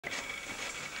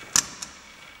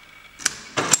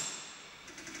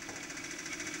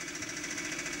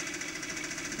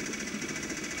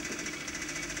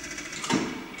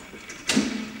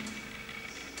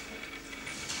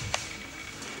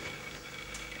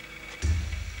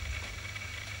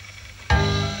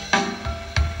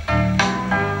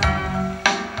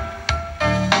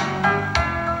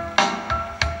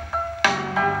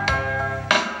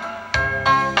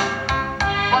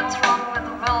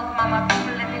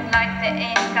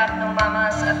they ain't got no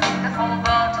mamas. I think the whole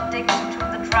world addicted to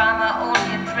the drama,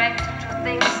 only attracted to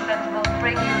things that will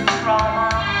bring you trauma.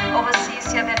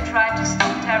 Overseas, yeah, they try to stop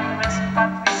terrorists,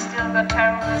 but we still got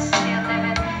terrorists here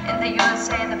living in the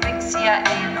USA, the big CIA,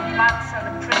 the Bloods and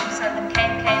the Crips and the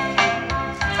KKK.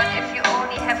 But if you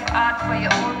only have art for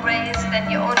your own race, then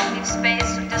you only leave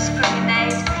space to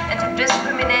discriminate, and to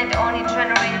discriminate only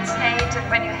generates hate, and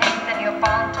when you hate, then you're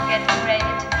bound to get great.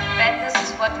 Badness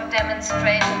is what you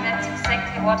demonstrate, and that's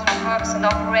exactly what it works and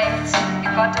operates. You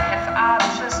got to have art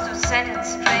just to set it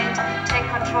straight. Take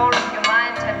control of your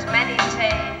mind and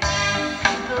meditate.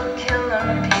 People kill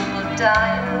and people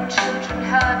die, and children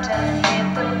hurt and hear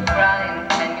them crying.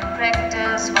 Can you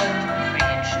practice what you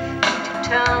preach? Need to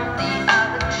turn the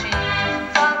other cheek.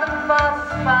 Father, Father,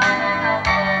 Father, help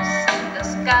us in the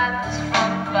sky.